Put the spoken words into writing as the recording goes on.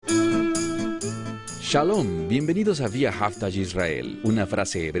Shalom, bienvenidos a Via Haftaj Israel, una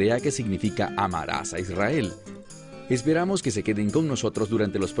frase hebrea que significa amarás a Israel. Esperamos que se queden con nosotros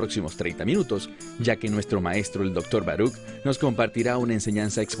durante los próximos 30 minutos, ya que nuestro maestro, el Dr. Baruch, nos compartirá una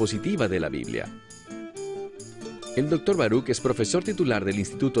enseñanza expositiva de la Biblia. El Dr. Baruch es profesor titular del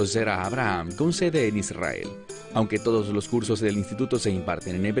Instituto Zera Abraham, con sede en Israel. Aunque todos los cursos del instituto se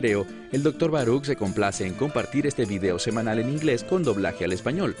imparten en hebreo, el Dr. Baruch se complace en compartir este video semanal en inglés con doblaje al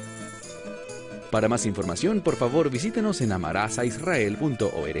español. Para más información, por favor, visítenos en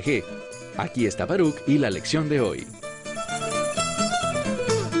amarazaisrael.org. Aquí está Baruch y la lección de hoy.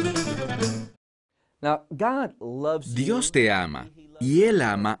 Dios te ama, y Él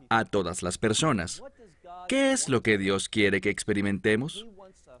ama a todas las personas. ¿Qué es lo que Dios quiere que experimentemos?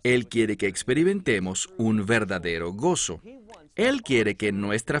 Él quiere que experimentemos un verdadero gozo. Él quiere que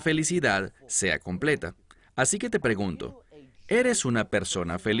nuestra felicidad sea completa. Así que te pregunto, ¿eres una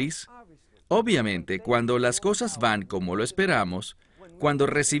persona feliz? Obviamente, cuando las cosas van como lo esperamos, cuando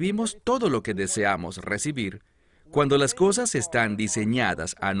recibimos todo lo que deseamos recibir, cuando las cosas están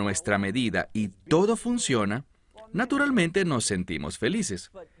diseñadas a nuestra medida y todo funciona, naturalmente nos sentimos felices.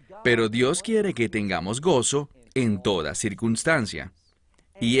 Pero Dios quiere que tengamos gozo en toda circunstancia.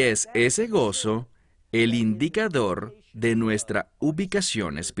 Y es ese gozo el indicador de nuestra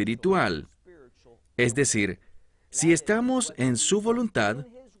ubicación espiritual. Es decir, si estamos en su voluntad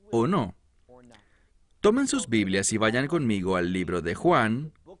o no. Tomen sus Biblias y vayan conmigo al libro de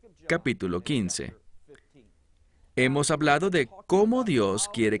Juan, capítulo 15. Hemos hablado de cómo Dios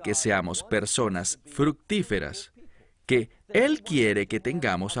quiere que seamos personas fructíferas, que Él quiere que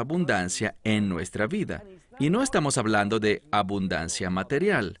tengamos abundancia en nuestra vida. Y no estamos hablando de abundancia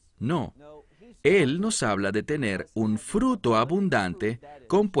material, no. Él nos habla de tener un fruto abundante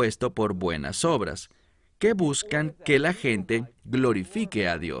compuesto por buenas obras, que buscan que la gente glorifique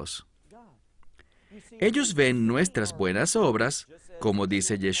a Dios. Ellos ven nuestras buenas obras, como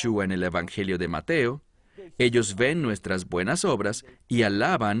dice Yeshua en el Evangelio de Mateo. Ellos ven nuestras buenas obras y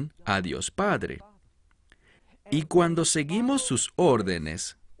alaban a Dios Padre. Y cuando seguimos sus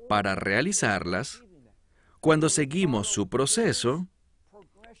órdenes para realizarlas, cuando seguimos su proceso,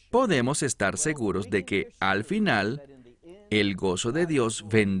 podemos estar seguros de que al final, el gozo de Dios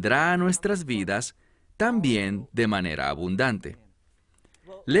vendrá a nuestras vidas también de manera abundante.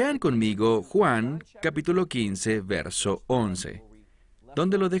 Lean conmigo Juan, capítulo 15, verso 11,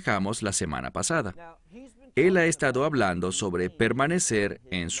 donde lo dejamos la semana pasada. Él ha estado hablando sobre permanecer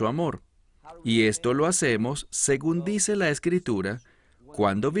en su amor, y esto lo hacemos, según dice la Escritura,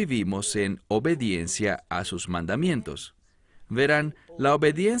 cuando vivimos en obediencia a sus mandamientos. Verán, la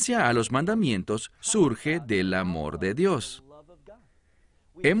obediencia a los mandamientos surge del amor de Dios.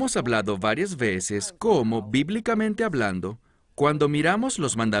 Hemos hablado varias veces cómo, bíblicamente hablando, cuando miramos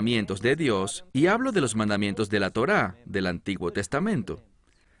los mandamientos de Dios, y hablo de los mandamientos de la Torá, del Antiguo Testamento,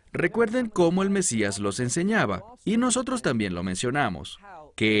 recuerden cómo el Mesías los enseñaba, y nosotros también lo mencionamos,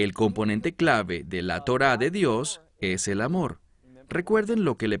 que el componente clave de la Torá de Dios es el amor. Recuerden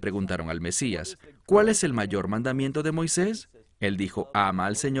lo que le preguntaron al Mesías, ¿cuál es el mayor mandamiento de Moisés? Él dijo, ama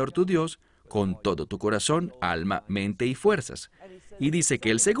al Señor tu Dios con todo tu corazón, alma, mente y fuerzas. Y dice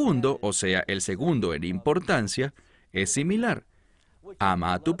que el segundo, o sea, el segundo en importancia, es similar.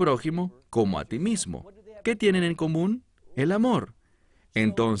 Ama a tu prójimo como a ti mismo. ¿Qué tienen en común? El amor.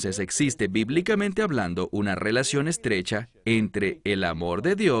 Entonces existe bíblicamente hablando una relación estrecha entre el amor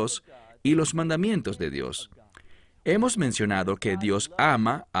de Dios y los mandamientos de Dios. Hemos mencionado que Dios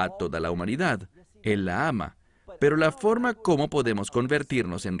ama a toda la humanidad. Él la ama. Pero la forma como podemos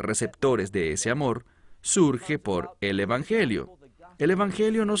convertirnos en receptores de ese amor surge por el Evangelio. El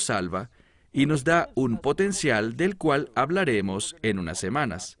Evangelio nos salva y nos da un potencial del cual hablaremos en unas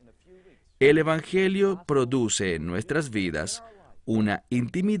semanas. El Evangelio produce en nuestras vidas una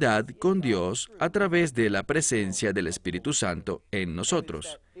intimidad con Dios a través de la presencia del Espíritu Santo en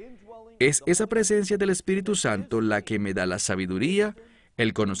nosotros. Es esa presencia del Espíritu Santo la que me da la sabiduría,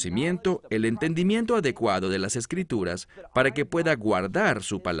 el conocimiento, el entendimiento adecuado de las Escrituras para que pueda guardar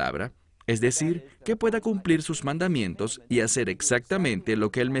su palabra, es decir, que pueda cumplir sus mandamientos y hacer exactamente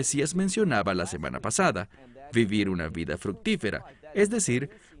lo que el Mesías mencionaba la semana pasada, vivir una vida fructífera, es decir,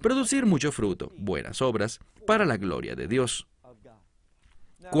 producir mucho fruto, buenas obras, para la gloria de Dios.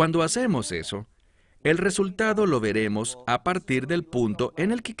 Cuando hacemos eso, el resultado lo veremos a partir del punto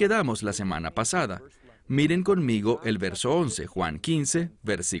en el que quedamos la semana pasada. Miren conmigo el verso 11, Juan 15,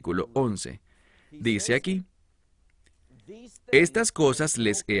 versículo 11. Dice aquí, estas cosas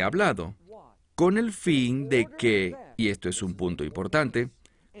les he hablado, con el fin de que, y esto es un punto importante,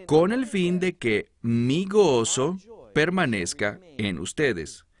 con el fin de que mi gozo permanezca en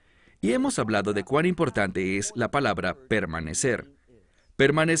ustedes Y hemos hablado de cuán importante es la palabra permanecer.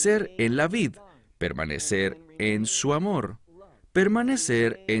 Permanecer en la vid, permanecer en su amor,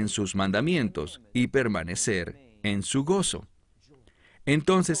 permanecer en sus mandamientos y permanecer en su gozo.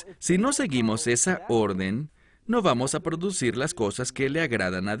 Entonces, si no seguimos esa orden, no vamos a producir las cosas que le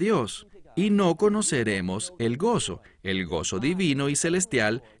agradan a Dios y no conoceremos el gozo divino y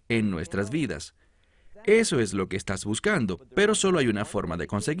celestial en nuestras vidas. Eso es lo que estás buscando, pero solo hay una forma de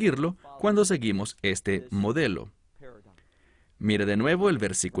conseguirlo cuando seguimos este modelo. Mire de nuevo el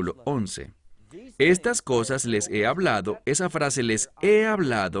versículo 11. Estas cosas les he hablado, esa frase les he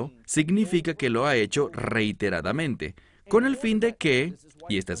hablado significa que lo ha hecho reiteradamente, con el fin de que,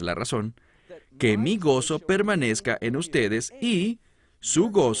 y esta es la razón, que mi gozo permanezca en ustedes y su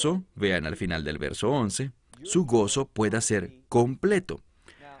gozo, vean al final del verso 11, su gozo pueda ser completo.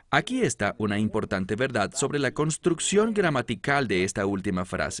 Aquí está una importante verdad sobre la construcción gramatical de esta última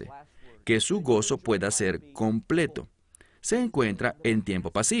frase, que su gozo pueda ser completo. Se encuentra en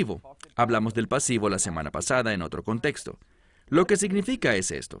tiempo pasivo. Hablamos del pasivo la semana pasada en otro contexto. Lo que significa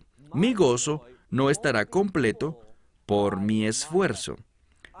es esto: mi gozo no estará completo por mi esfuerzo.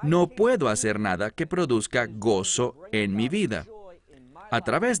 No puedo hacer nada que produzca gozo en mi vida a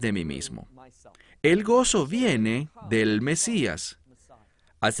través de mí mismo. El gozo viene del Mesías.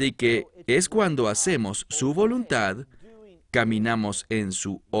 Así que es cuando hacemos su voluntad, caminamos en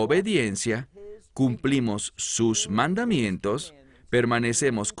su obediencia, cumplimos sus mandamientos,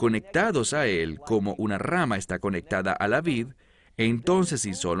 permanecemos conectados a Él como una rama está conectada a la vid, entonces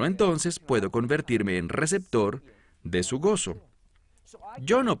y solo entonces puedo convertirme en receptor de su gozo.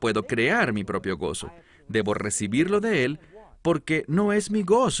 Yo no puedo crear mi propio gozo. Debo recibirlo de Él porque no es mi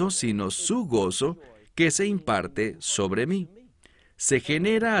gozo, sino su gozo que se imparte sobre mí. Se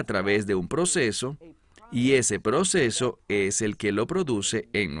genera a través de un proceso y ese proceso es el que lo produce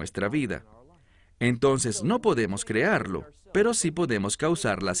en nuestra vida. Entonces no podemos crearlo, pero sí podemos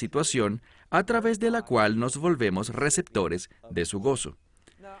causar la situación a través de la cual nos volvemos receptores de su gozo.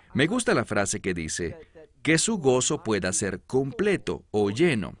 Me gusta la frase que dice, que su gozo pueda ser completo o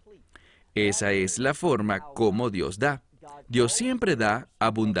lleno. Esa es la forma como Dios da. Dios siempre da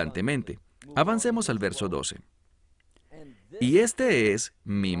abundantemente. Avancemos al verso 12. Y este es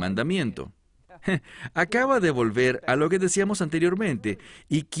mi mandamiento. Acaba de volver a lo que decíamos anteriormente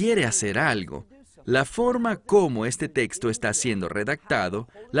y quiere hacer algo. La forma como este texto está siendo redactado,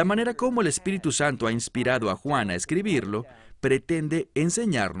 la manera como el Espíritu Santo ha inspirado a Juan a escribirlo, pretende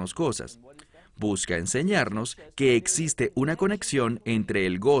enseñarnos cosas. Busca enseñarnos que existe una conexión entre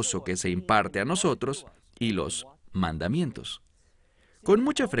el gozo que se imparte a nosotros y los mandamientos. Con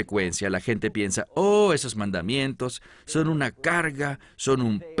mucha frecuencia la gente piensa, oh, esos mandamientos son una carga, son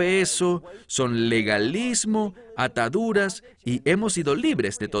un peso, son legalismo, ataduras, y hemos sido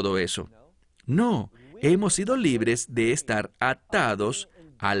libres de todo eso. No, hemos sido libres de estar atados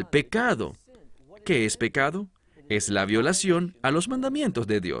al pecado. ¿Qué es pecado? Es la violación a los mandamientos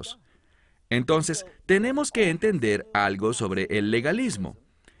de Dios. Entonces, tenemos que entender algo sobre el legalismo.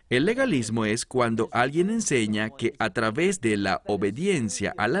 El legalismo es cuando alguien enseña que a través de la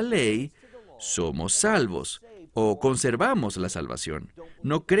obediencia a la ley somos salvos o conservamos la salvación.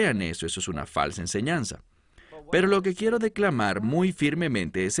 No crean eso, eso es una falsa enseñanza. Pero lo que quiero declamar muy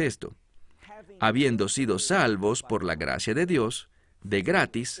firmemente es esto. Habiendo sido salvos por la gracia de Dios, de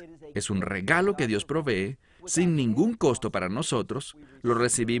gratis, es un regalo que Dios provee, sin ningún costo para nosotros, lo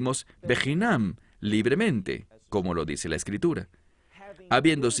recibimos bejinam, libremente, como lo dice la Escritura.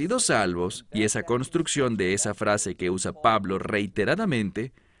 Habiendo sido salvos, y esa construcción de esa frase que usa Pablo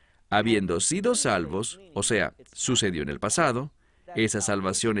reiteradamente, habiendo sido salvos, o sea, sucedió en el pasado, esa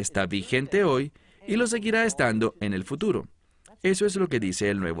salvación está vigente hoy y lo seguirá estando en el futuro. Eso es lo que dice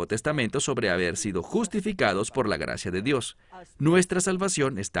el Nuevo Testamento sobre haber sido justificados por la gracia de Dios. Nuestra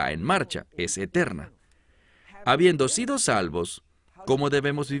salvación está en marcha, es eterna. Habiendo sido salvos, ¿cómo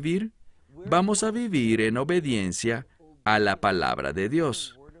debemos vivir? Vamos a vivir en obediencia a la palabra de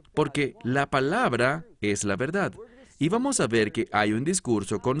Dios, porque la palabra es la verdad. Y vamos a ver que hay un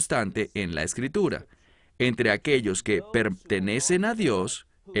discurso constante en la Escritura entre aquellos que pertenecen a Dios,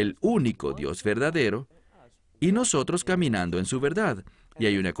 el único Dios verdadero, y nosotros caminando en su verdad. Y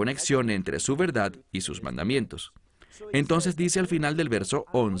hay una conexión entre su verdad y sus mandamientos. Entonces dice al final del verso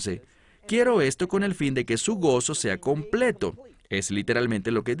 11, quiero esto con el fin de que su gozo sea completo. Es literalmente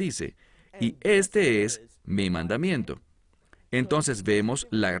lo que dice. Y este es mi mandamiento. Entonces vemos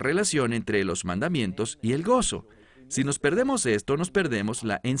la relación entre los mandamientos y el gozo. Si nos perdemos esto, nos perdemos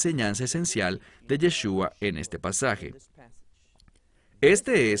la enseñanza esencial de Yeshua en este pasaje.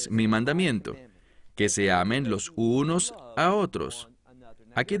 Este es mi mandamiento, que se amen los unos a otros.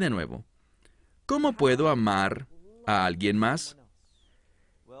 Aquí de nuevo. ¿Cómo puedo amar a alguien más?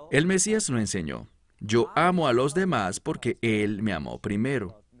 El Mesías lo enseñó. Yo amo a los demás porque Él me amó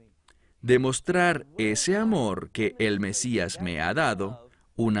primero. Demostrar ese amor que el Mesías me ha dado,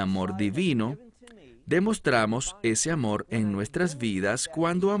 un amor divino, demostramos ese amor en nuestras vidas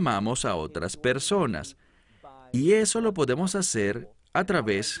cuando amamos a otras personas. Y eso lo podemos hacer a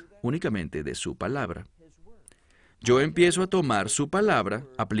través únicamente de su palabra. Yo empiezo a tomar su palabra,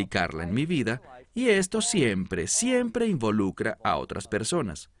 aplicarla en mi vida, y esto siempre, siempre involucra a otras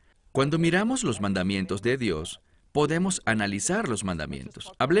personas. Cuando miramos los mandamientos de Dios, podemos analizar los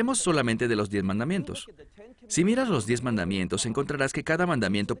mandamientos. Hablemos solamente de los 10 mandamientos. Si miras los 10 mandamientos, encontrarás que cada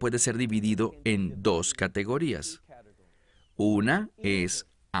mandamiento puede ser dividido en 2 categorías. Una es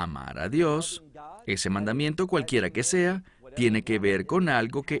amar a Dios. Ese mandamiento, cualquiera que sea, tiene que ver con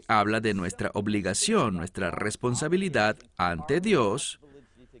algo que habla de nuestra obligación, nuestra responsabilidad ante Dios,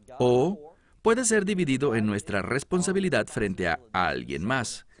 o puede ser dividido en nuestra responsabilidad frente a alguien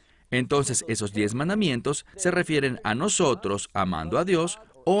más. Entonces, esos 10 mandamientos se refieren a nosotros amando a Dios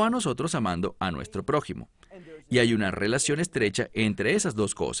o a nosotros amando a nuestro prójimo. Y hay una relación estrecha entre esas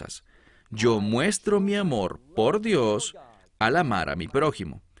 2 cosas. Yo muestro mi amor por Dios al amar a mi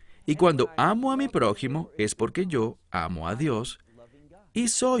prójimo. Y cuando amo a mi prójimo es porque yo amo a Dios y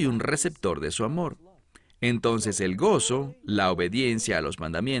soy un receptor de su amor. Entonces el gozo, la obediencia a los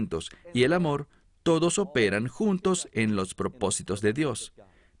mandamientos y el amor, todos operan juntos en los propósitos de Dios.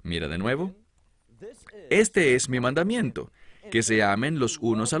 Mira de nuevo. Este es mi mandamiento, que se amen los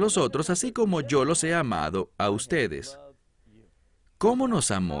unos a los otros, así como yo los he amado a ustedes. ¿Cómo nos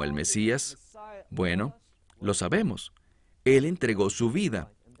amó el Mesías? Bueno, lo sabemos. Él entregó su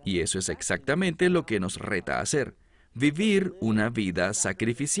vida, y eso es exactamente lo que nos reta a hacer. Vivir una vida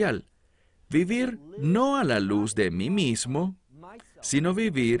sacrificial. Vivir no a la luz de mí mismo, sino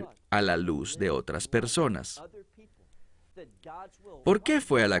vivir a la luz de otras personas. ¿Por qué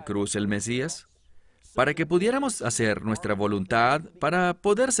fue a la cruz el Mesías? ¿Para que pudiéramos hacer nuestra voluntad, para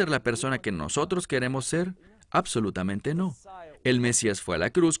poder ser la persona que nosotros queremos ser? Absolutamente no. El Mesías fue a la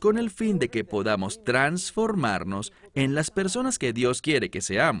cruz con el fin de que podamos transformarnos en las personas que Dios quiere que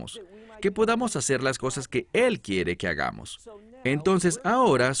seamos, que podamos hacer las cosas que Él quiere que hagamos. Entonces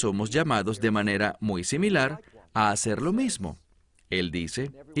ahora somos llamados de manera muy similar a hacer lo mismo. Él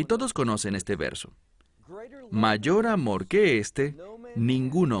dice, y todos conocen este verso, mayor amor que este,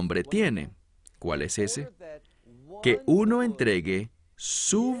 ningún hombre tiene. ¿Cuál es ese? Que uno entregue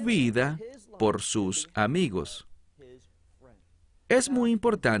su vida por sus amigos. Es muy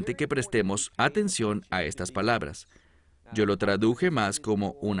importante que prestemos atención a estas palabras. Yo lo traduje más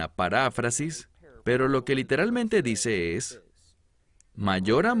como una paráfrasis, pero lo que literalmente dice es,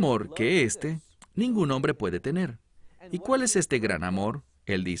 mayor amor que este, ningún hombre puede tener. ¿Y cuál es este gran amor?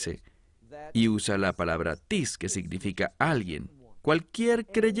 Él dice, y usa la palabra tis, que significa alguien, cualquier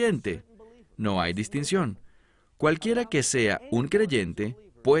creyente. No hay distinción. Cualquiera que sea un creyente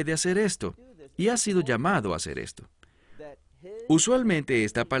puede hacer esto, y ha sido llamado a hacer esto. Usualmente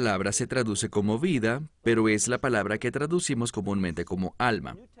esta palabra se traduce como vida, pero es la palabra que traducimos comúnmente como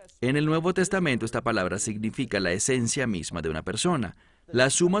alma. En el Nuevo Testamento esta palabra significa la esencia misma de una persona,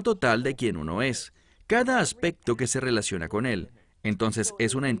 la suma total de quien uno es, cada aspecto que se relaciona con él. Entonces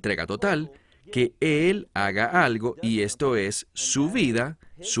es una entrega total, que Él haga algo y esto es su vida,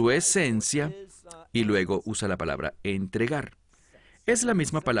 su esencia, y luego usa la palabra entregar. Es la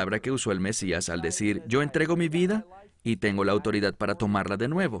misma palabra que usó el Mesías al decir, yo entrego mi vida y tengo la autoridad para tomarla de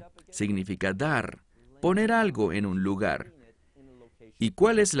nuevo. Significa dar, poner algo en un lugar. ¿Y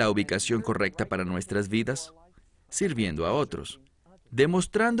cuál es la ubicación correcta para nuestras vidas? Sirviendo a otros.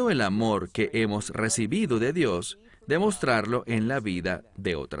 Demostrando el amor que hemos recibido de Dios, demostrarlo en la vida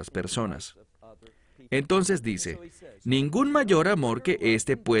de otras personas. Entonces dice, ningún mayor amor que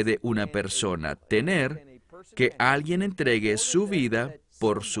este puede una persona tener, que alguien entregue su vida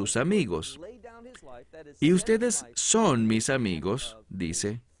por sus amigos. Y ustedes son mis amigos,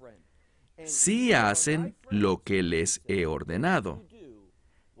 dice, si hacen lo que les he ordenado.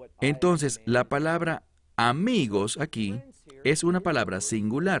 Entonces, la palabra amigos aquí es una palabra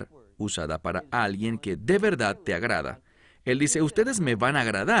singular, usada para alguien que de verdad te agrada. Él dice, ustedes me van a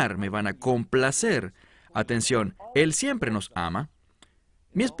agradar, me van a complacer. Atención, Él siempre nos ama.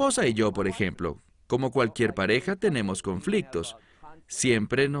 Mi esposa y yo, por ejemplo, como cualquier pareja, tenemos conflictos.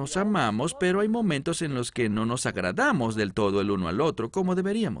 Siempre nos amamos, pero hay momentos en los que no nos agradamos del todo el uno al otro como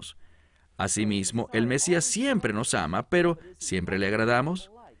deberíamos. Asimismo, el Mesías siempre nos ama, pero ¿siempre le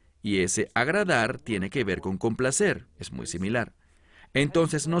agradamos? Y ese agradar tiene que ver con complacer, es muy similar.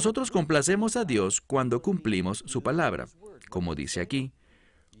 Entonces, nosotros complacemos a Dios cuando cumplimos su palabra, como dice aquí.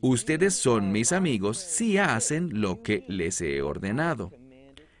 Ustedes son mis amigos si hacen lo que les he ordenado.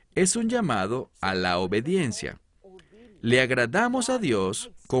 Es un llamado a la obediencia. Le agradamos a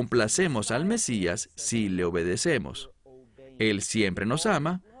Dios, complacemos al Mesías si le obedecemos. Él siempre nos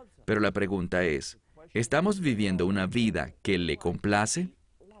ama, pero la pregunta es, ¿estamos viviendo una vida que le complace?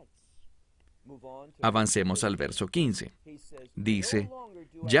 Avancemos al verso 15. Dice,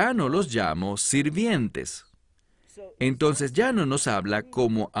 ya no los llamo sirvientes. Entonces ya no nos habla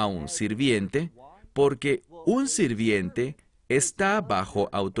como a un sirviente, porque un sirviente está bajo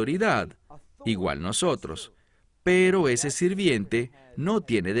autoridad, igual nosotros. Pero ese sirviente no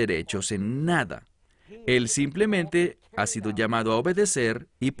tiene derechos en nada. Él simplemente ha sido llamado a obedecer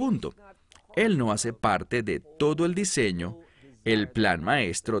y punto. Él no hace parte de todo el diseño, el plan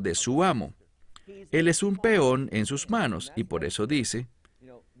maestro de su amo. Él es un peón en sus manos y por eso dice,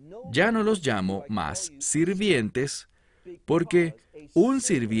 ya no los llamo más sirvientes, porque un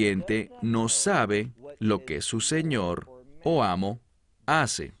sirviente no sabe lo que su señor o amo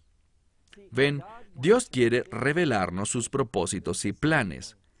hace. Ven, Dios quiere revelarnos sus propósitos y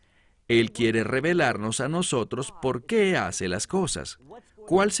planes. Él quiere revelarnos a nosotros por qué hace las cosas,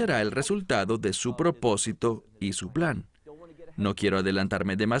 cuál será el resultado de su propósito y su plan. No quiero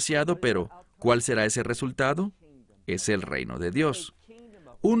adelantarme demasiado, pero ¿cuál será ese resultado? Es el reino de Dios.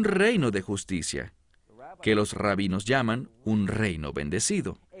 Un reino de justicia, que los rabinos llaman un reino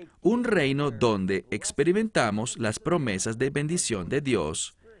bendecido. Un reino donde experimentamos las promesas de bendición de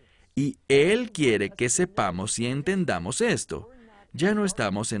Dios. Y Él quiere que sepamos y entendamos esto. Ya no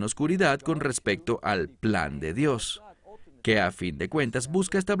estamos en oscuridad con respecto al plan de Dios, que a fin de cuentas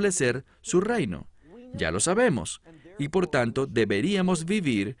busca establecer su reino. Ya lo sabemos, y por tanto deberíamos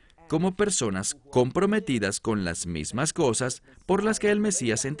vivir como personas comprometidas con las mismas cosas por las que el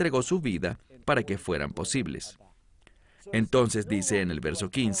Mesías entregó su vida para que fueran posibles. Entonces dice en el verso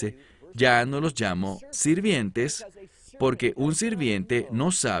 15, ya no los llamo sirvientes, porque un sirviente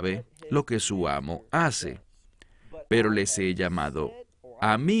no sabe lo que su amo hace, pero les he llamado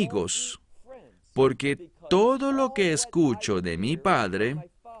amigos, porque todo lo que escucho de mi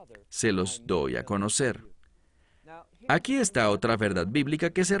Padre, se los doy a conocer. Aquí está otra verdad bíblica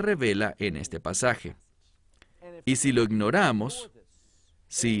que se revela en este pasaje. Y si lo ignoramos,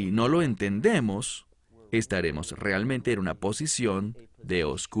 si no lo entendemos, estaremos realmente en una posición de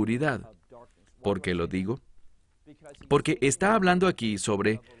oscuridad. ¿Por qué lo digo? Porque está hablando aquí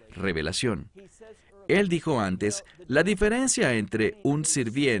sobre revelación. Él dijo antes, la diferencia entre un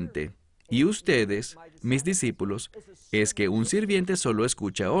sirviente y ustedes, mis discípulos, es que un sirviente solo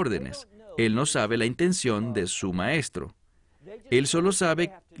escucha órdenes. Él no sabe la intención de su maestro. Él solo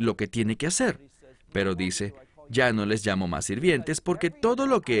sabe lo que tiene que hacer. Pero dice, ya no les llamo más sirvientes porque todo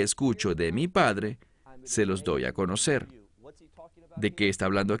lo que escucho de mi Padre, se los doy a conocer. ¿De qué está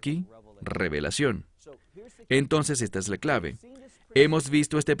hablando aquí? Revelación. Entonces esta es la clave. Hemos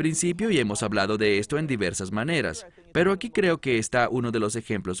visto este principio y hemos hablado de esto en diversas maneras, pero aquí creo que está uno de los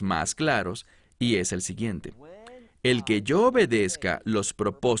ejemplos más claros, y es el siguiente. El que yo obedezca los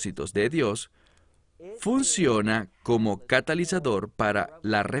propósitos de Dios funciona como catalizador para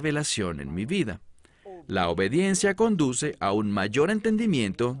la revelación en mi vida. La obediencia conduce a un mayor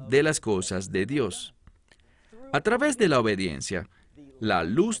entendimiento de las cosas de Dios. A través de la obediencia, la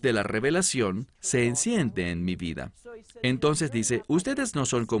luz de la revelación se enciende en mi vida. Entonces dice, ustedes no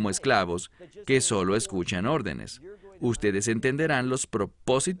son como esclavos que solo escuchan órdenes. Ustedes entenderán los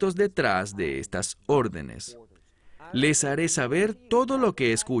propósitos detrás de estas órdenes. Les haré saber todo lo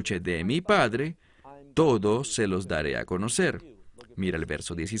que escuche de mi Padre, todo se los daré a conocer. Mira el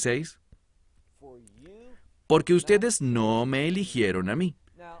verso 16. Porque ustedes no me eligieron a mí.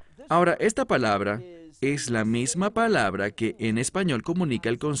 Ahora, esta palabra es la misma palabra que en español comunica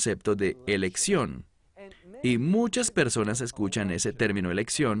el concepto de elección. Y muchas personas escuchan ese término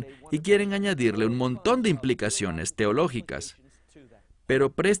elección y quieren añadirle un montón de implicaciones teológicas.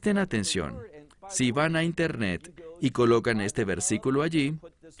 Pero presten atención. Si van a Internet y colocan este versículo allí,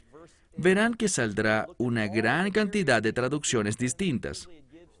 verán que saldrá una gran cantidad de traducciones distintas.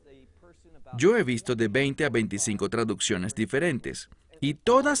 Yo he visto de 20 a 25 traducciones diferentes, y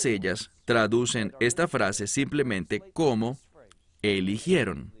todas ellas traducen esta frase simplemente como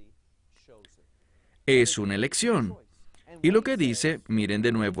eligieron. Es una elección. Y lo que dice, miren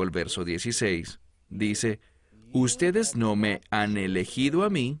de nuevo el verso 16, dice, ustedes no me han elegido a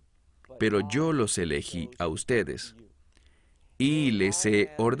mí, pero yo los elegí a ustedes. Y les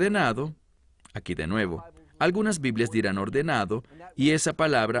he ordenado, aquí de nuevo, algunas Biblias dirán ordenado, y esa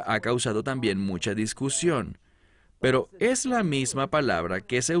palabra ha causado también mucha discusión. Pero es la misma palabra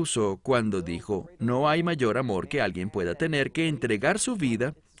que se usó cuando dijo, no hay mayor amor que alguien pueda tener que entregar su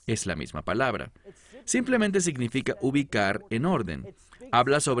vida Es la misma palabra. Simplemente significa ubicar en orden.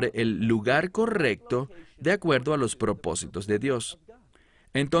 Habla sobre el lugar correcto de acuerdo a los propósitos de Dios.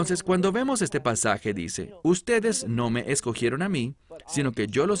 Entonces, cuando vemos este pasaje, dice, ustedes no me escogieron a mí, sino que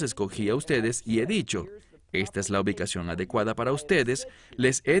yo los escogí a ustedes y he dicho, esta es la ubicación adecuada para ustedes,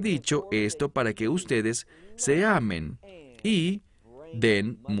 les he dicho esto para que ustedes se amen y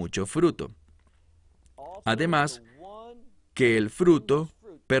den mucho fruto. Además, que el fruto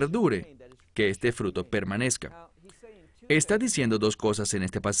perdure, que este fruto permanezca. Está diciendo dos cosas en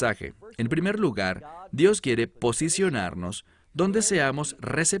este pasaje. En primer lugar, Dios quiere posicionarnos donde seamos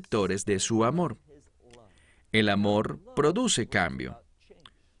receptores de su amor. El amor produce cambio.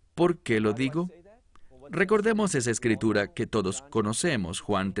 ¿Por qué lo digo? Recordemos esa escritura que todos conocemos,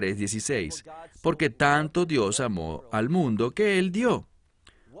 Juan 3:16, porque tanto Dios amó al mundo que Él dio.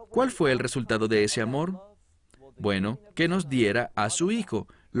 ¿Cuál fue el resultado de ese amor? Bueno, que nos diera a su Hijo,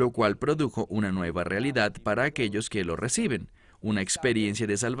 lo cual produjo una nueva realidad para aquellos que lo reciben, una experiencia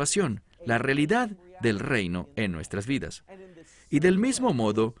de salvación, la realidad del reino en nuestras vidas. Y del mismo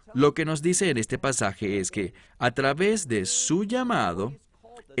modo, lo que nos dice en este pasaje es que, a través de su llamado,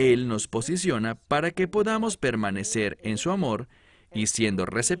 Él nos posiciona para que podamos permanecer en su amor, y siendo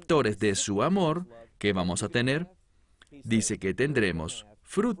receptores de su amor, ¿qué vamos a tener? Dice que tendremos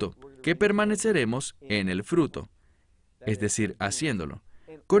fruto, que permaneceremos en el fruto, es decir, haciéndolo,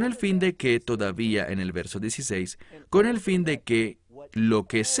 con el fin de que, todavía en el verso 16, con el fin de que lo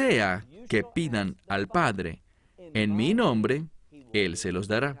que sea que pidan al Padre en mi nombre, Él se los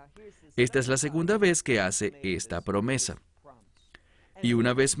dará. Esta es la segunda vez que hace esta promesa. Y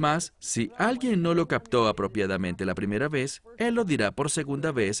una vez más, si alguien no lo captó apropiadamente la primera vez, Él lo dirá por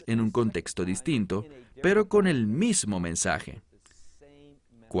segunda vez en un contexto distinto, pero con el mismo mensaje.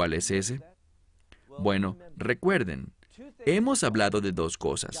 ¿Cuál es ese? Bueno, recuerden, hemos hablado de dos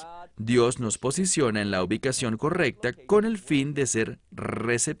cosas. Dios nos posiciona en la ubicación correcta con el fin de ser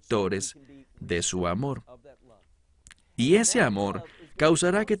receptores de su amor. Y ese amor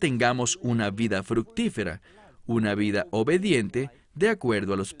causará que tengamos una vida fructífera, una vida obediente, de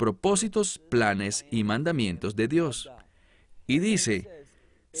acuerdo a los propósitos, planes y mandamientos de Dios. Y dice,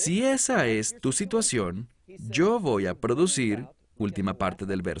 si esa es tu situación, yo voy a producir, última parte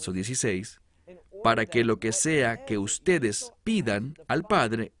del verso 16, para que lo que sea que ustedes pidan al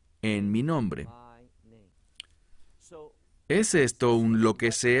Padre en mi nombre. ¿Es esto un lo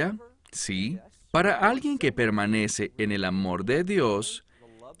que sea? Sí. Para alguien que permanece en el amor de Dios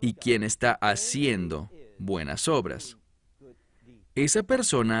y quien está haciendo buenas obras. Esa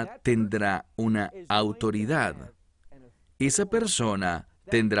persona tendrá una autoridad. Esa persona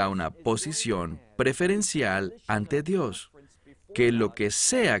tendrá una posición preferencial ante Dios, que lo que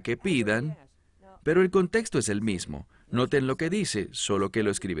sea que pidan, pero el contexto es el mismo. Noten lo que dice, solo que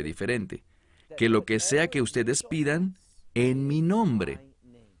lo escribe diferente. Que lo que sea que ustedes pidan, en mi nombre.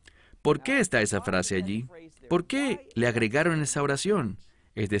 ¿Por qué está esa frase allí? ¿Por qué le agregaron esa oración?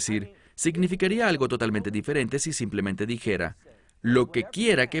 Es decir, significaría algo totalmente diferente si simplemente dijera, lo que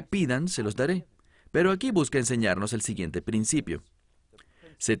quiera que pidan, se los daré. Pero aquí busca enseñarnos el siguiente principio.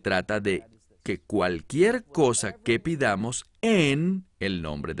 Se trata de que cualquier cosa que pidamos en el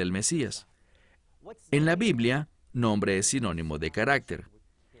nombre del Mesías. En la Biblia, nombre es sinónimo de carácter.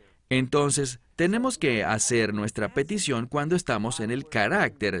 Entonces, tenemos que hacer nuestra petición cuando estamos en el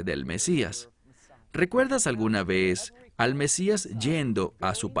carácter del Mesías. ¿Recuerdas alguna vez al Mesías yendo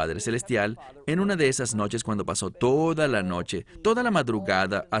a su Padre Celestial en una de esas noches cuando pasó toda la noche, toda la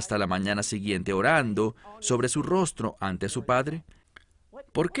madrugada hasta la mañana siguiente orando sobre su rostro ante su Padre?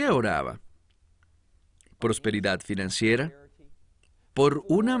 ¿Por qué oraba? ¿Prosperidad financiera? ¿Por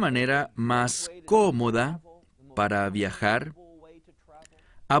una manera más cómoda para viajar?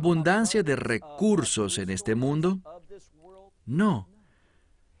 ¿Abundancia de recursos en este mundo? No.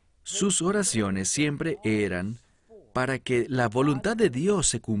 Sus oraciones siempre eran para que la voluntad de Dios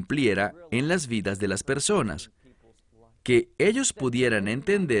se cumpliera en las vidas de las personas, que ellos pudieran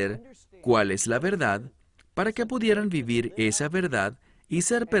entender cuál es la verdad, para que pudieran vivir esa verdad y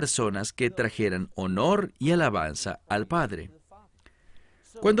ser personas que trajeran honor y alabanza al Padre.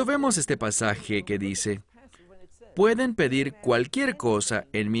 Cuando vemos este pasaje que dice, pueden pedir cualquier cosa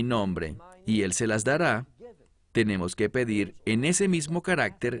en mi nombre, y Él se las dará, tenemos que pedir en ese mismo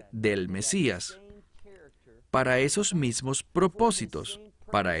carácter del Mesías, para esos mismos propósitos,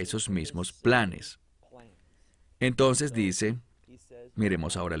 para esos mismos planes. Entonces dice,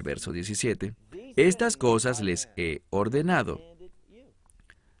 miremos ahora el verso 17, estas cosas les he ordenado.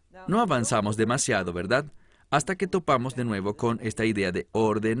 No avanzamos demasiado, ¿verdad? Hasta que topamos de nuevo con esta idea de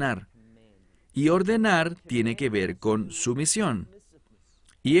ordenar. Y ordenar tiene que ver con sumisión.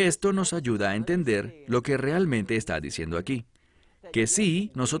 Y esto nos ayuda a entender lo que realmente está diciendo aquí. Que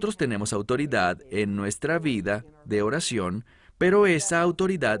sí, nosotros tenemos autoridad en nuestra vida de oración, pero esa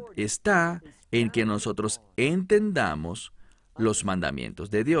autoridad está en que nosotros entendamos los mandamientos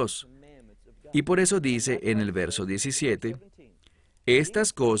de Dios. Y por eso dice en el verso 17,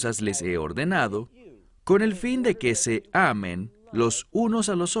 estas cosas les he ordenado con el fin de que se amen los unos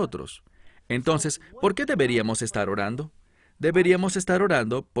a los otros. Entonces, ¿por qué deberíamos estar orando? Deberíamos estar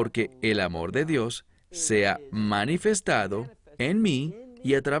orando porque el amor de Dios sea manifestado en mí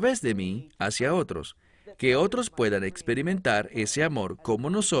y a través de mí hacia otros, que otros puedan experimentar ese amor como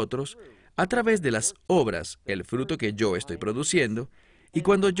nosotros a través de las obras, el fruto que yo estoy produciendo, y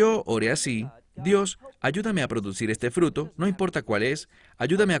cuando yo ore así, Dios, ayúdame a producir este fruto, no importa cuál es,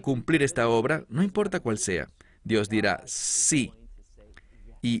 ayúdame a cumplir esta obra, no importa cuál sea. Dios dirá sí,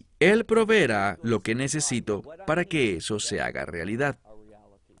 y Él proveerá lo que necesito para que eso se haga realidad.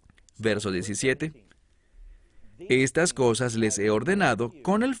 Verso 17. Estas cosas les he ordenado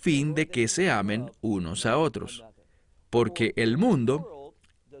con el fin de que se amen unos a otros, porque el mundo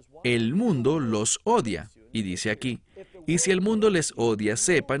los odia. Y dice aquí, y si el mundo les odia,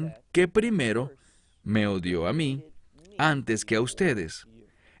 sepan que primero me odió a mí antes que a ustedes.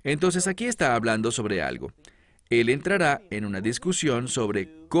 Entonces aquí está hablando sobre algo. Él entrará en una discusión sobre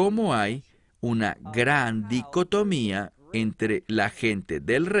cómo hay una gran dicotomía entre la gente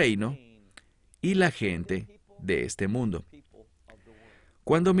del reino y la gente de este mundo.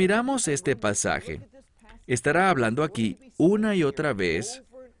 Cuando miramos este pasaje, estará hablando aquí una y otra vez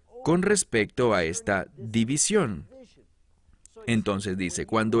con respecto a esta división. Entonces dice,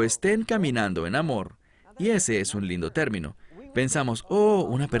 cuando estén caminando en amor, y ese es un lindo término, pensamos, oh,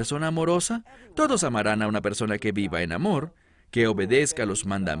 ¿una persona amorosa? Todos amarán a una persona que viva en amor, que obedezca los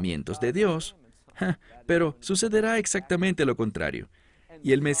mandamientos de Dios. Pero sucederá exactamente lo contrario,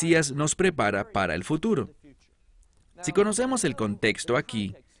 y el Mesías nos prepara para el futuro. Si conocemos el contexto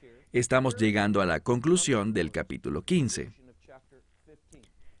aquí, estamos llegando a la conclusión del capítulo 15.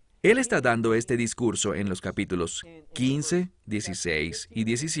 Él está dando este discurso en los capítulos 15, 16 y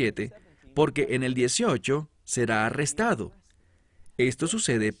 17, porque en el 18 será arrestado. Esto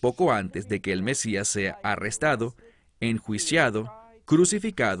sucede poco antes de que el Mesías sea arrestado, enjuiciado,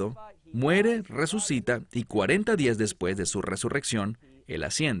 crucificado, muere, resucita y 40 días después de su resurrección, Él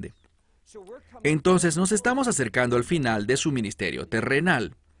asciende. Entonces nos estamos acercando al final de su ministerio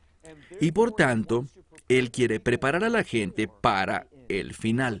terrenal. Y por tanto, Él quiere preparar a la gente para el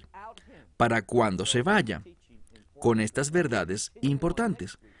final, para cuando se vaya, con estas verdades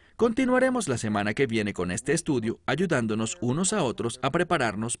importantes. Continuaremos la semana que viene con este estudio, ayudándonos unos a otros a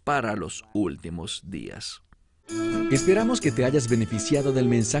prepararnos para los últimos días. Esperamos que te hayas beneficiado del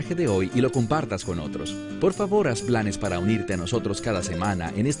mensaje de hoy y lo compartas con otros. Por favor, haz planes para unirte a nosotros cada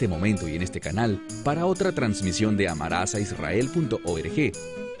semana en este momento y en este canal para otra transmisión de amarasaisrael.org.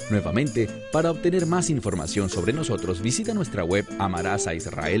 Nuevamente, para obtener más información sobre nosotros, visita nuestra web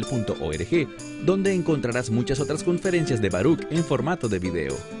amarasaisrael.org, donde encontrarás muchas otras conferencias de Baruch en formato de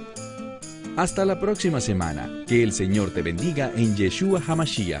video. Hasta la próxima semana. Que el Señor te bendiga en Yeshua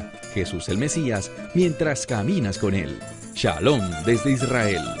HaMashiach, Jesús el Mesías, mientras caminas con Él. Shalom desde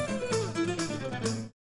Israel.